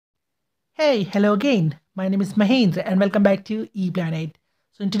Hey, hello again. My name is Mahendra and welcome back to ePlanet.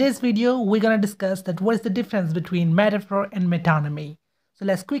 So in today's video, we're going to discuss that what is the difference between metaphor and metonymy. So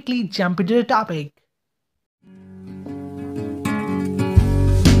let's quickly jump into the topic.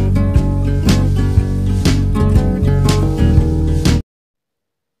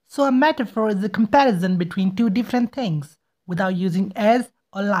 So a metaphor is a comparison between two different things without using as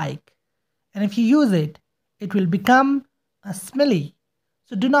or like. And if you use it, it will become a simile.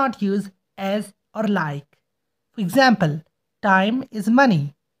 So do not use as or like. For example, time is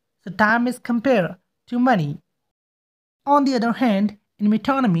money. So time is compared to money. On the other hand, in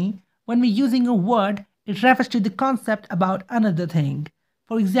metonymy, when we're using a word, it refers to the concept about another thing.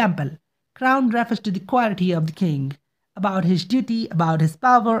 For example, crown refers to the quality of the king, about his duty, about his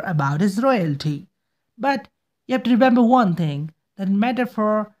power, about his royalty. But you have to remember one thing, that in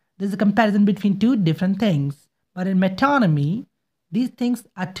metaphor, there's a comparison between two different things. But in metonymy, these things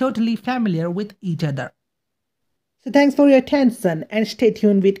are totally familiar with each other. So thanks for your attention and stay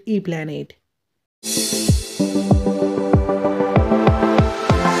tuned with ePlanet.